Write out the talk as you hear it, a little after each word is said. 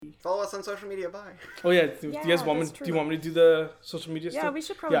Follow us on social media. Bye. Oh yeah, do you guys want me? Do you want me to do the social media stuff? Yeah, we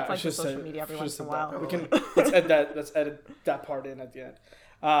should probably plug the social media every once in a while. We can let's edit that part in at the end.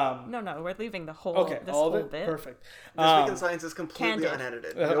 No, we're leaving the whole this all whole of it. bit. Perfect. This Week in Science is completely Candid.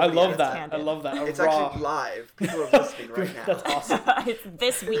 unedited. I love that. Candid. I love that. It's actually live. People are listening right now. That's awesome. It's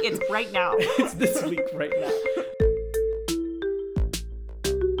this week. It's right now. It's this week right now.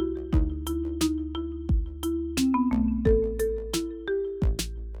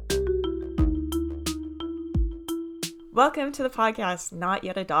 Welcome to the podcast, Not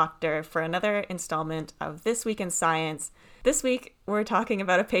Yet a Doctor, for another installment of This Week in Science. This week, we're talking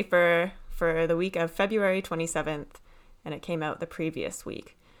about a paper for the week of February 27th, and it came out the previous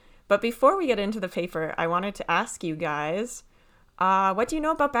week. But before we get into the paper, I wanted to ask you guys, what do you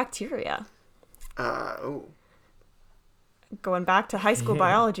know about bacteria? Going back to high school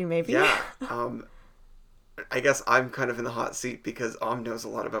biology, maybe? Yeah. I guess I'm kind of in the hot seat because knows a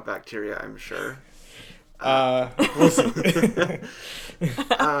lot about bacteria, I'm sure. We'll see.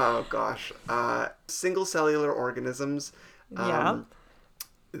 Oh gosh, single cellular organisms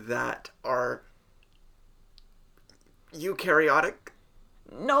that are eukaryotic.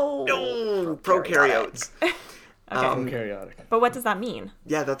 No, Prokaryotes. Okay. Prokaryotic. But what does that mean?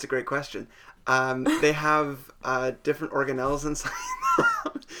 Yeah, that's a great question. They have different organelles inside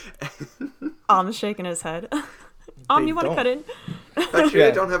them. Om's shaking his head. You want to cut in?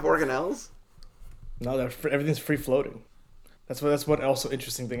 Bacteria don't have organelles? No, everything's free floating. That's what also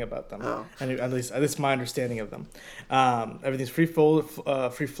interesting thing about them. Oh. And at least my understanding of them. Everything's free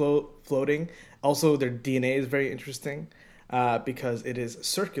floating. Also, their DNA is very interesting because it is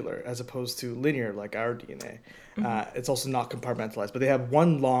circular as opposed to linear like our DNA. Mm-hmm. It's also not compartmentalized, but they have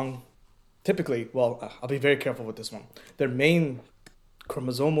one long. Typically, I'll be very careful with this one. Their main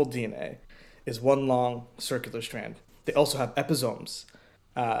chromosomal DNA is one long circular strand. They also have episomes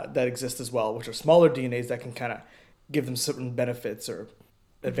that exist as well, which are smaller DNAs that can kind of give them certain benefits or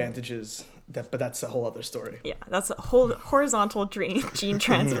advantages. But that's a whole other story. Yeah, that's a whole horizontal gene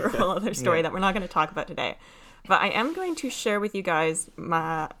transfer, a whole other story that we're not going to talk about today. But I am going to share with you guys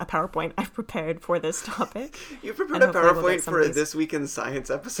a PowerPoint I've prepared for this topic. You prepared a PowerPoint for a This Week in Science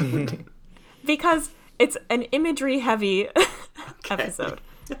episode? Because it's an imagery-heavy episode.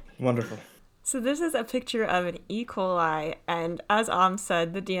 Wonderful. So this is a picture of an E. coli, and as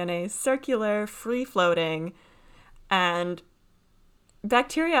said, the DNA is circular, free-floating, and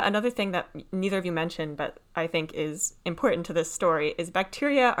bacteria, another thing that neither of you mentioned, but I think is important to this story, is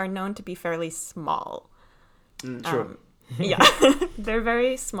bacteria are known to be fairly small. True. Yeah, they're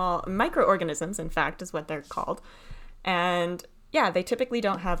very small. Microorganisms, in fact, is what they're called. And yeah, they typically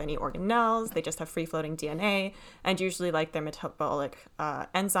don't have any organelles. They just have free-floating DNA, and usually, like, their metabolic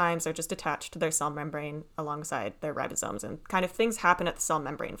enzymes are just attached to their cell membrane alongside their ribosomes, and kind of things happen at the cell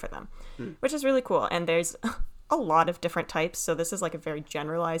membrane for them, which is really cool. And there's a lot of different types, so this is like a very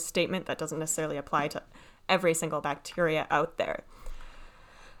generalized statement that doesn't necessarily apply to every single bacteria out there.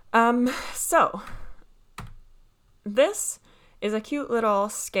 So this is a cute little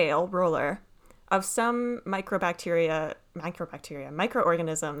scale ruler of some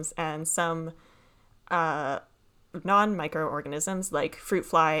microorganisms and some non-microorganisms like fruit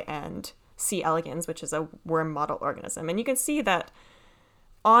fly and C. elegans, which is a worm model organism. And you can see that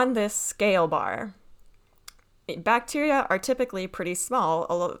on this scale bar, bacteria are typically pretty small,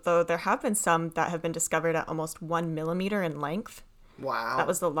 although there have been some that have been discovered at almost 1 millimeter in length. Wow. That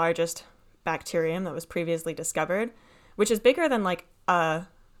was the largest bacterium that was previously discovered, which is bigger than like a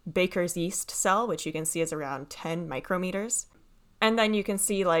baker's yeast cell, which you can see is around 10 micrometers. And then you can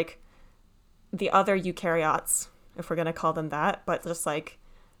see like the other eukaryotes, if we're going to call them that, but just like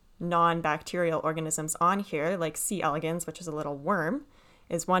non-bacterial organisms on here, like C. elegans, which is a little worm,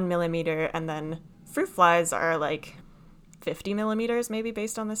 is 1 millimeter. And then fruit flies are like 50 millimeters, maybe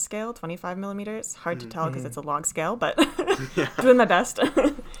based on this scale, 25 millimeters. Hard to tell because it's a log scale, but doing my best.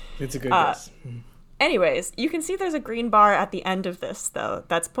 It's a good guess. Anyways, you can see there's a green bar at the end of this, though,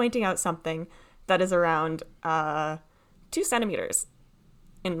 that's pointing out something that is around 2 centimeters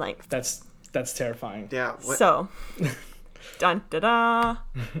in length. That's terrifying. Yeah. So, dun da da.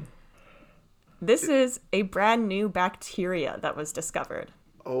 This is a brand new bacteria that was discovered.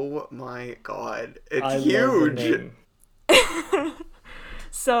 Oh my god. It's I huge. love the name.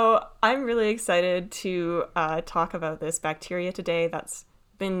 So, I'm really excited to talk about this bacteria today that's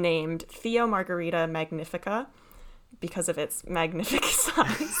been named Theomargarita magnifica because of its magnificent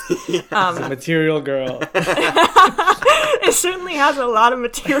size. It's a material girl. It certainly has a lot of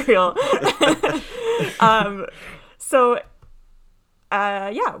material.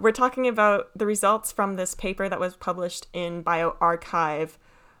 We're talking about the results from this paper that was published in bioRxiv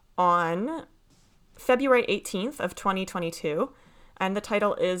on February 18th of 2022, and the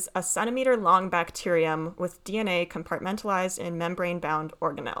title is A Centimeter-Long Bacterium with DNA Compartmentalized in Membrane-Bound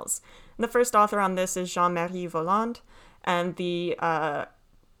Organelles. And the first author on this is Jean-Marie Voland, and the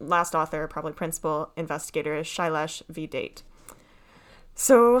last author, probably principal investigator, is Shailesh V. Date.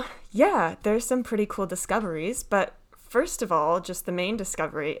 So, yeah, there's some pretty cool discoveries, but first of all, just the main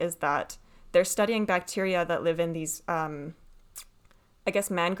discovery is that they're studying bacteria that live in these,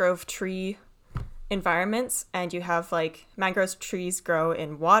 mangrove tree environments, and you have like mangrove trees grow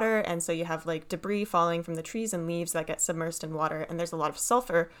in water, and so you have like debris falling from the trees and leaves that get submersed in water, and there's a lot of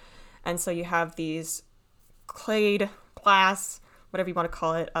sulfur, and so you have these clade class, whatever you want to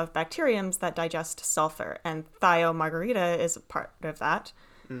call it, of bacteriums that digest sulfur, and Thio margarita is a part of that.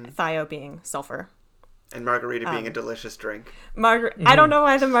 Thio being sulfur. And margarita being a delicious drink. I don't know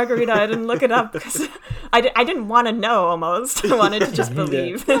why the margarita. I didn't look it up because I didn't want to know almost. I wanted to just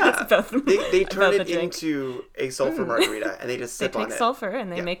believe. Yeah. It's both, They turn it drink. into a sulfur margarita and they just They sip on take it. sulfur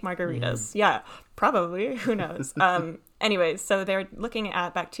and they make margaritas. Yeah, probably. Who knows? Anyway, so they're looking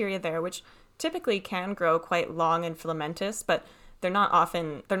at bacteria there, which typically can grow quite long and filamentous, but they're not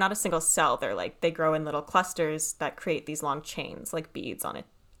a single cell. They grow in little clusters that create these long chains, like beads on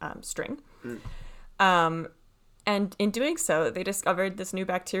a string. And in doing so, they discovered this new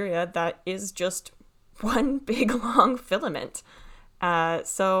bacteria that is just one big long filament.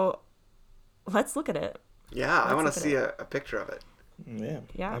 So let's look at it. Yeah, I want to see a picture of it.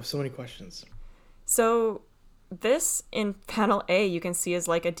 Yeah. I have so many questions. So this in panel A, you can see is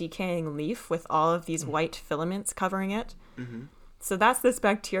like a decaying leaf with all of these white filaments covering it. Mm-hmm. So that's this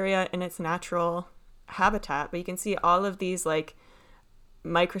bacteria in its natural habitat. But you can see all of these like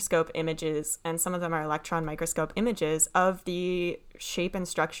microscope images, and some of them are electron microscope images of the shape and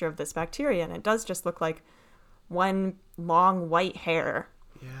structure of this bacteria, and it does just look like one long white hair.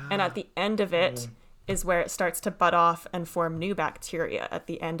 And at the end of it is where it starts to bud off and form new bacteria at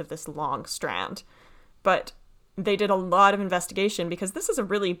the end of this long strand. But they did a lot of investigation because this is a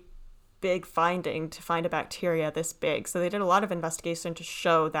really big finding to find a bacteria this big, so they did a lot of investigation to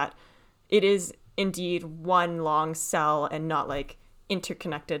show that it is indeed one long cell and not like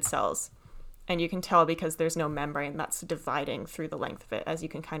interconnected cells. And you can tell because there's no membrane that's dividing through the length of it, as you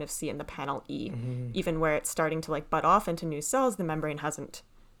can kind of see in the panel E. Even where it's starting to like bud off into new cells, the membrane hasn't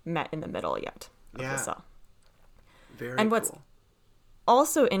met in the middle yet of the cell. Very and what's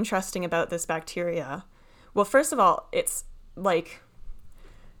also interesting about this bacteria, well, first of all, it's like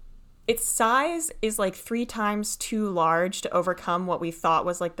its size is like 3 times too large to overcome what we thought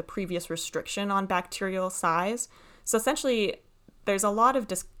was like the previous restriction on bacterial size. So essentially, there's a lot of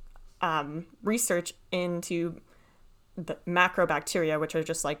research into the macrobacteria, which are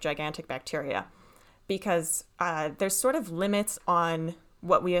just like gigantic bacteria, because there's sort of limits on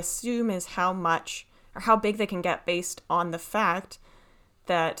what we assume is how much or how big they can get based on the fact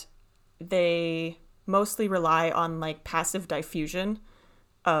that they mostly rely on like passive diffusion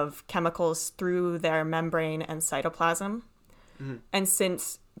of chemicals through their membrane and cytoplasm. And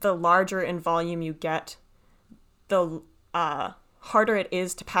since the larger in volume you get, the harder it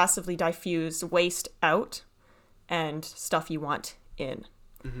is to passively diffuse waste out and stuff you want in.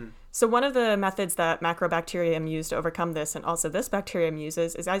 So one of the methods that Macrobacterium used to overcome this, and also this bacterium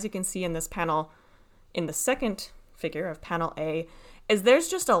uses, is, as you can see in this panel, in the second figure of panel A, is there's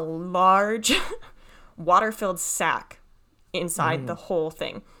just a large water-filled sac inside the whole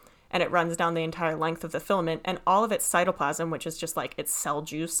thing. And it runs down the entire length of the filament, and all of its cytoplasm, which is just like its cell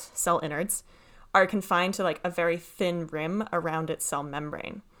juice, cell innards, are confined to like a very thin rim around its cell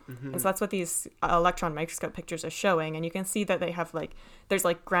membrane. And so that's what these electron microscope pictures are showing. And you can see that they have like, there's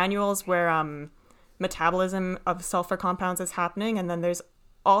like granules where metabolism of sulfur compounds is happening. And then there's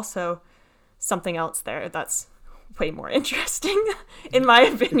also something else there that's way more interesting, in my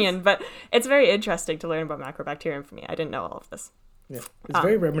opinion. But it's very interesting to learn about macrobacterium for me. I didn't know all of this. Yeah. It's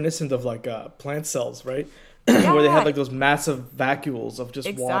very reminiscent of like plant cells, right? Where they have like those massive vacuoles of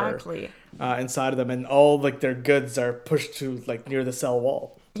just water inside of them, and all like their goods are pushed to like near the cell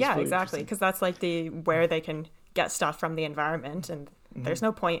wall. Yeah, really exactly, because that's like where they can get stuff from the environment, and there's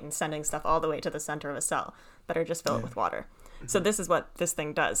no point in sending stuff all the way to the center of a cell. Better just fill it with water. So this is what this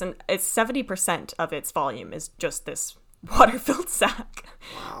thing does, and it's 70% of its volume is just this water-filled sac,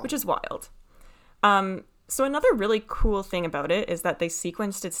 which is wild. So another really cool thing about it is that they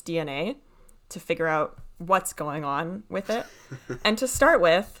sequenced its DNA to figure out what's going on with it. And to start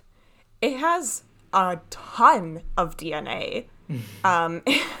with, it has a ton of DNA.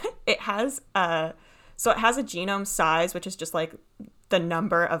 It has a genome size, which is just like the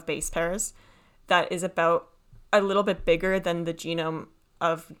number of base pairs, that is about a little bit bigger than the genome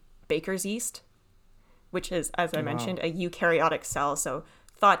of baker's yeast, which is, as I mentioned, a eukaryotic cell. So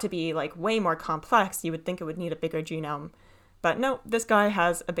thought to be like way more complex. You would think it would need a bigger genome. But no, this guy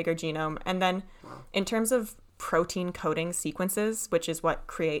has a bigger genome. And then in terms of protein coding sequences, which is what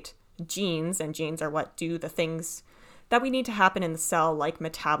create genes, and genes are what do the things that we need to happen in the cell, like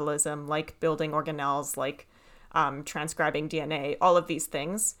metabolism, like building organelles, like transcribing DNA, all of these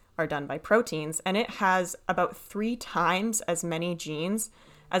things are done by proteins. And it has about 3 times as many genes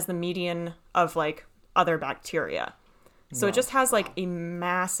as the median of like other bacteria. So it just has like a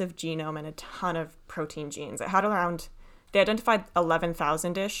massive genome and a ton of protein genes. It had around, they identified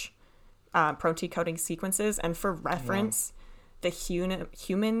 11,000-ish protein coding sequences. And for reference, the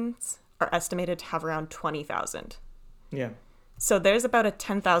humans are estimated to have around 20,000. Yeah. So there's about a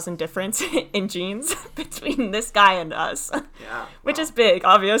 10,000 difference in genes between this guy and us. Yeah. Which is big,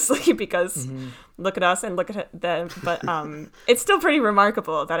 obviously, because look at us and look at them. But it's still pretty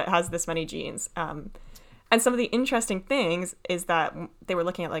remarkable that it has this many genes. And some of the interesting things is that they were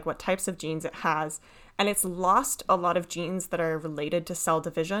looking at like what types of genes it has, and it's lost a lot of genes that are related to cell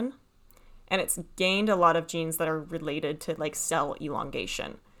division, and it's gained a lot of genes that are related to like cell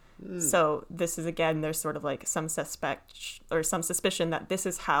elongation. So this is, again, there's sort of like some suspicion that this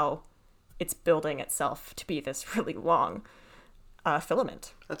is how it's building itself to be this really long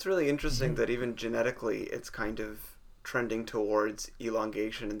filament. That's really interesting that even genetically it's kind of trending towards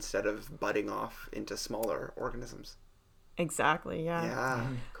elongation instead of budding off into smaller organisms. Exactly, yeah. Yeah,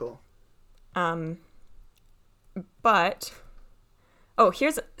 cool. But,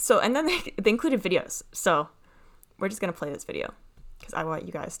 and then they included videos. So we're just going to play this video because I want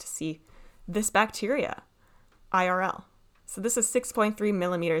you guys to see this bacteria, IRL. So this is 6.3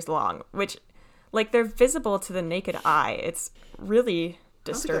 millimeters long, which, like, they're visible to the naked eye. It's really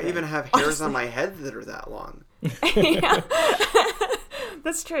disturbing. I don't think I even have hairs on my head that are that long. Yeah.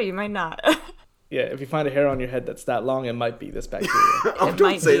 That's true. You might not. Yeah, if you find a hair on your head that's that long, it might be this bacteria. Oh,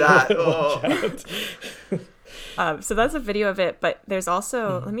 don't say that. So that's a video of it, but there's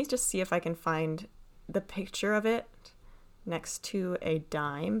also, let me just see if I can find the picture of it next to a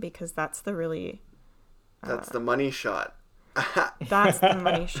dime, because that's the really... That's the money shot. That's the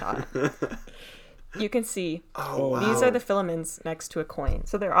money shot. You can see these are the filaments next to a coin.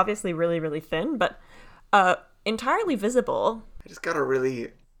 So they're obviously really, really thin, but entirely visible. I just got a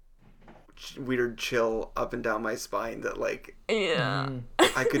really weird chill up and down my spine that, like,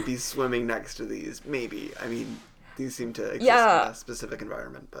 I could be swimming next to these, maybe. I mean, these seem to exist in a specific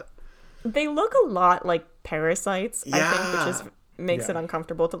environment, but... They look a lot like parasites, I think, which makes it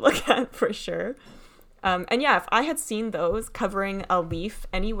uncomfortable to look at, for sure. And yeah, if I had seen those covering a leaf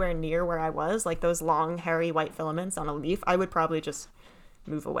anywhere near where I was, like those long, hairy white filaments on a leaf, I would probably just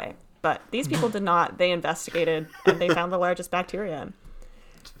move away. But these people did not. They investigated, and they found the largest bacteria.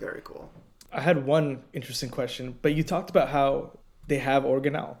 It's very cool. I had one interesting question, but you talked about how they have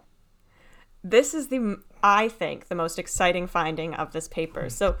organelle. This is I think, the most exciting finding of this paper.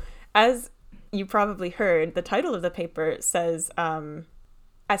 So, as you probably heard, the title of the paper says...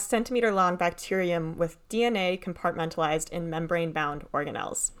 a centimeter-long bacterium with DNA compartmentalized in membrane-bound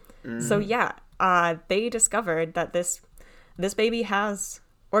organelles. So yeah, they discovered that this baby has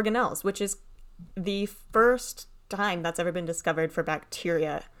organelles, which is the first time that's ever been discovered for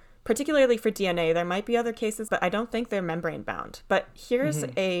bacteria, particularly for DNA. There might be other cases, but I don't think they're membrane-bound. But here's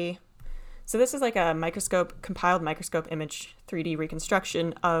so this is like a compiled microscope image 3D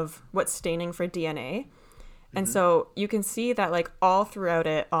reconstruction of what's staining for DNA. And so you can see that, like, all throughout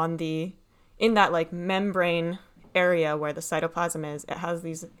it in that like membrane area where the cytoplasm is, it has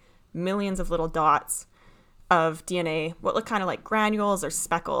these millions of little dots of DNA, what look kind of like granules or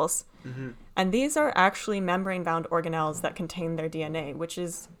speckles. And these are actually membrane-bound organelles that contain their DNA, which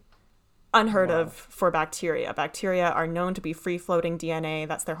is unheard of for bacteria. Bacteria are known to be free-floating DNA.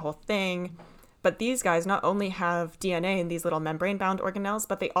 That's their whole thing. But these guys not only have DNA in these little membrane-bound organelles,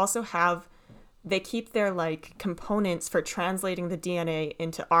 but they keep their like components for translating the DNA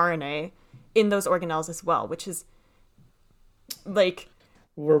into RNA in those organelles as well, which is like...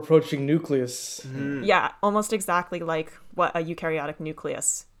 We're approaching nucleus. Yeah, almost exactly like what a eukaryotic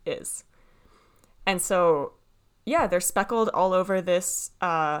nucleus is. And so, yeah, they're speckled all over this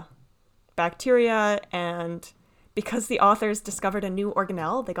bacteria, and because the authors discovered a new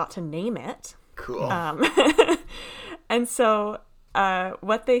organelle, they got to name it. Cool. And so...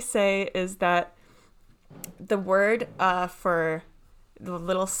 what they say is that the word for the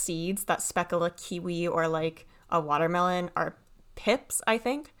little seeds that speckle a kiwi or like a watermelon are pips, I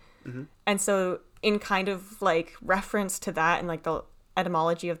think. And so in kind of like reference to that and like the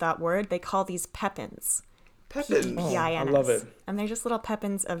etymology of that word, they call these pepins. Pepins. Oh, P-I-N-S. I love it. And they're just little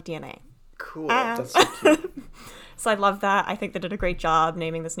pepins of DNA. Cool. That's so cute. So I love that. I think they did a great job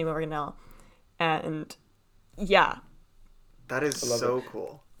naming this new organelle. And yeah. That is so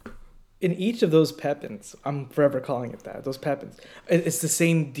cool. In each of those pepins, I'm forever calling it that, those pepins, it's the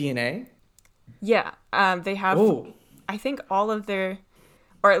same DNA? Yeah. They have, I think all of their,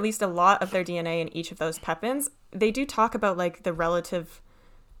 or at least a lot of their DNA in each of those pepins. They do talk about like the relative,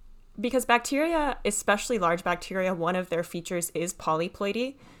 because bacteria, especially large bacteria, one of their features is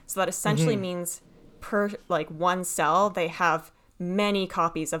polyploidy. So that essentially means per like one cell, they have many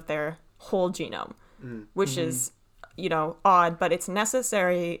copies of their whole genome, which is, you know, odd, but it's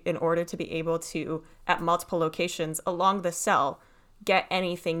necessary in order to be able to, at multiple locations along the cell, get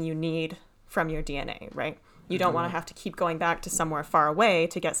anything you need from your DNA, right? You don't want to have to keep going back to somewhere far away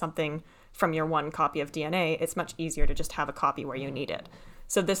to get something from your one copy of DNA. It's much easier to just have a copy where you need it.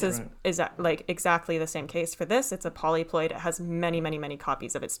 So this is like exactly the same case for this. It's a polyploid. It has many, many, many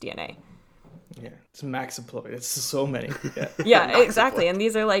copies of its DNA. Yeah, it's maxiploid. It's so many. Yeah, yeah, exactly. And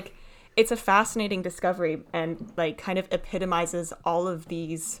these are like, it's a fascinating discovery and like kind of epitomizes all of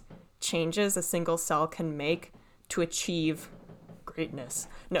these changes a single cell can make to achieve greatness.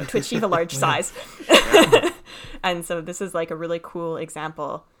 No, to achieve a large size. And so this is like a really cool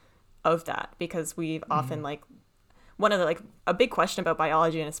example of that, because we've often like, one of the like a big question about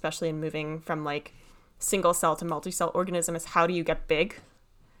biology, and especially in moving from like single cell to multi-cell organism, is how do you get big?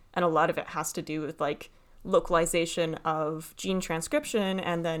 And a lot of it has to do with like localization of gene transcription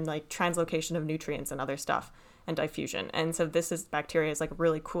and then like translocation of nutrients and other stuff and diffusion. And so this is bacteria is like a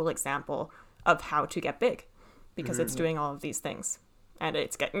really cool example of how to get big, because it's doing all of these things and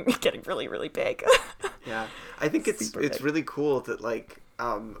it's getting really, really big. Yeah, I think it's really cool that like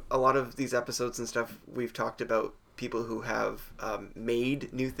a lot of these episodes and stuff we've talked about people who have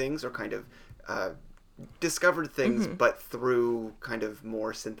made new things or kind of discovered things, but through kind of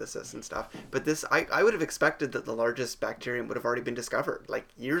more synthesis and stuff. But this, I would have expected that the largest bacterium would have already been discovered like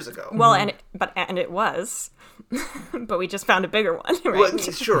years ago. Well, and it was, but we just found a bigger one, right? Well,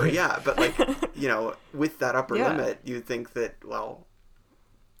 sure, yeah, but like, you know, with that upper limit, you'd think that, well,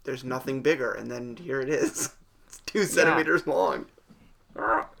 there's nothing bigger, and then here it is. It's 2 centimeters long.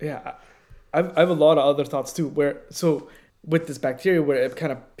 Yeah, I have a lot of other thoughts too. So with this bacteria, where it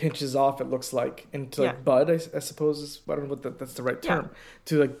kind of pinches off, it looks like into like bud, I suppose is, I don't know what that's the right term,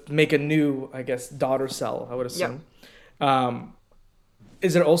 to like make a new, I guess, daughter cell, I would assume.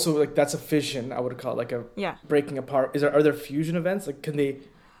 Is there also like, that's a fission, I would call it, like a breaking apart. Are there fusion events? Like, can they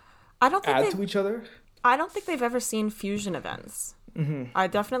add to each other? I don't think they've ever seen fusion events. I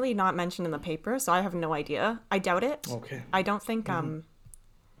definitely not mentioned in the paper, so I have no idea. I doubt it. Okay. I don't think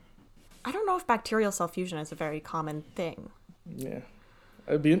I don't know if bacterial cell fusion is a very common thing. Yeah,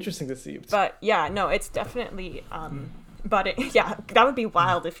 it'd be interesting to see. But yeah, no, it's definitely. But that would be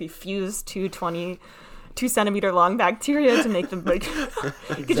wild if you fused 2 centimeter long bacteria to make them like.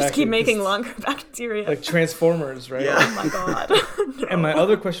 You could just keep making longer bacteria. Like Transformers, right? Yeah. Oh my god. No. And my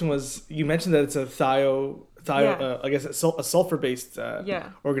other question was, you mentioned that it's a I guess a sulfur-based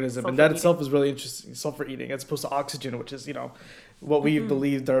organism, and that itself is really interesting. Sulfur eating, as opposed to oxygen, which is, you know, what we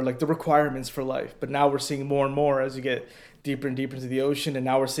believed are like the requirements for life. But now we're seeing more and more as you get deeper and deeper into the ocean, and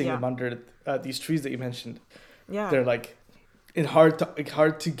now we're seeing them under these trees that you mentioned. Yeah, they're like hard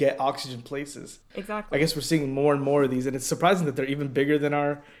to get oxygen places. Exactly. I guess we're seeing more and more of these, and it's surprising that they're even bigger than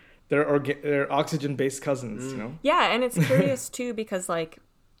their oxygen-based cousins. You know. Yeah, and it's curious too, because like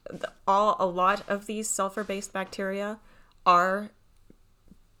a lot of these sulfur-based bacteria are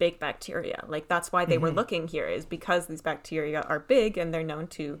big bacteria. Like that's why they were looking here, is because these bacteria are big and they're known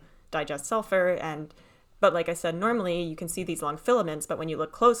to digest sulfur. But like I said, normally you can see these long filaments, but when you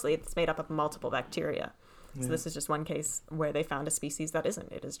look closely, it's made up of multiple bacteria. So this is just one case where they found a species that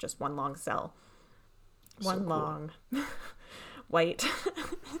isn't. It is just one long cell. One long white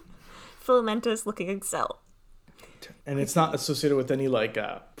filamentous looking cell. And it's not associated with any like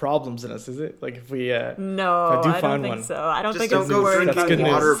problems in us, is it? Like if we no, if I don't think so. I don't think don't it's go worth drinking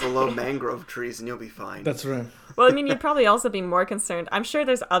water below mangrove trees and you'll be fine. That's right. Well, I mean, you'd probably also be more concerned. I'm sure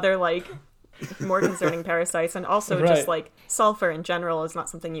there's other like more concerning parasites, and also just like sulfur in general is not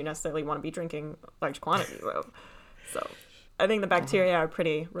something you necessarily want to be drinking large quantities of. So I think the bacteria are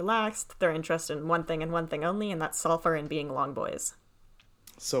pretty relaxed. They're interested in one thing and one thing only, and that's sulfur and being long boys.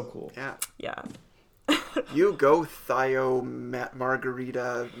 So cool. Yeah. Yeah. You go, Thio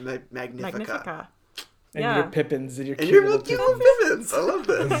Margarita Magnifica. And your Pippins and your cute Pippins. I love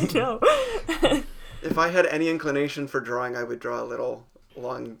this. I know. If I had any inclination for drawing, I would draw a little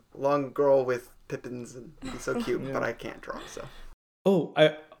long girl with Pippins and be so cute, but I can't draw, so. Oh,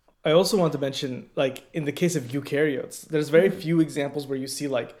 I also want to mention, like, in the case of eukaryotes, there's very few examples where you see,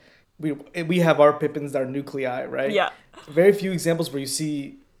 like, we have our Pippins, our nuclei, right? Yeah. Very few examples where you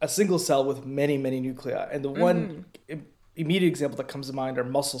see a single cell with many, many nuclei. And the one immediate example that comes to mind are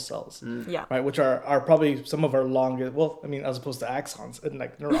muscle cells, Yeah. right? Which are probably some of our longest, well, I mean, as opposed to axons and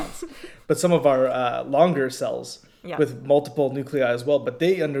like neurons, but some of our longer cells with multiple nuclei as well. But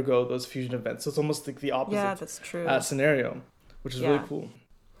they undergo those fusion events. So it's almost like the opposite that's true. Scenario, which is really cool.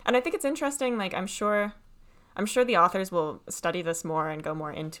 And I think it's interesting, like, I'm sure the authors will study this more and go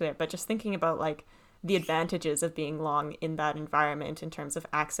more into it, but just thinking about, like, the advantages of being long in that environment in terms of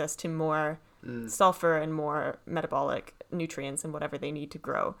access to more sulfur and more metabolic nutrients and whatever they need to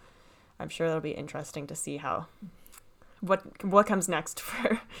grow. I'm sure it'll be interesting to see what comes next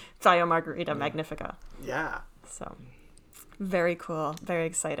for Thiomargarita magnifica. Yeah. So, very cool, very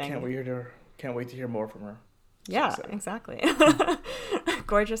exciting. Can't wait to hear more from her. Yeah, exactly.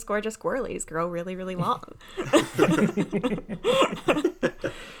 Gorgeous squirrelies grow really, really long.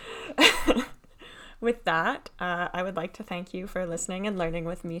 With that, I would like to thank you for listening and learning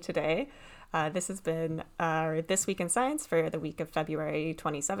with me today. This has been This Week in Science for the week of February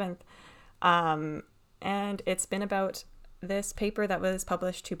 27th. And it's been about this paper that was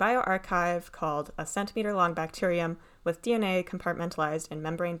published to bioRxiv called A Centimeter-Long Bacterium with DNA Compartmentalized in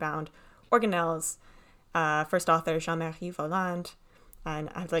Membrane-Bound Organelles. First author, Jean-Marie Voland. And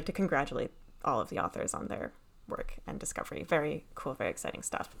I'd like to congratulate all of the authors on their work and discovery. Very cool, very exciting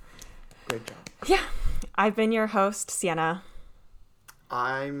stuff. Great job. Yeah. I've been your host, Sienna.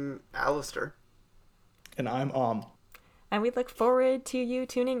 I'm Alistair. And I'm And we look forward to you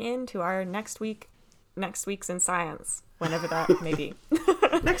tuning in to our next week's in science, whenever that may be.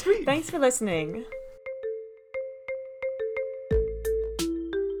 Next week. Thanks for listening.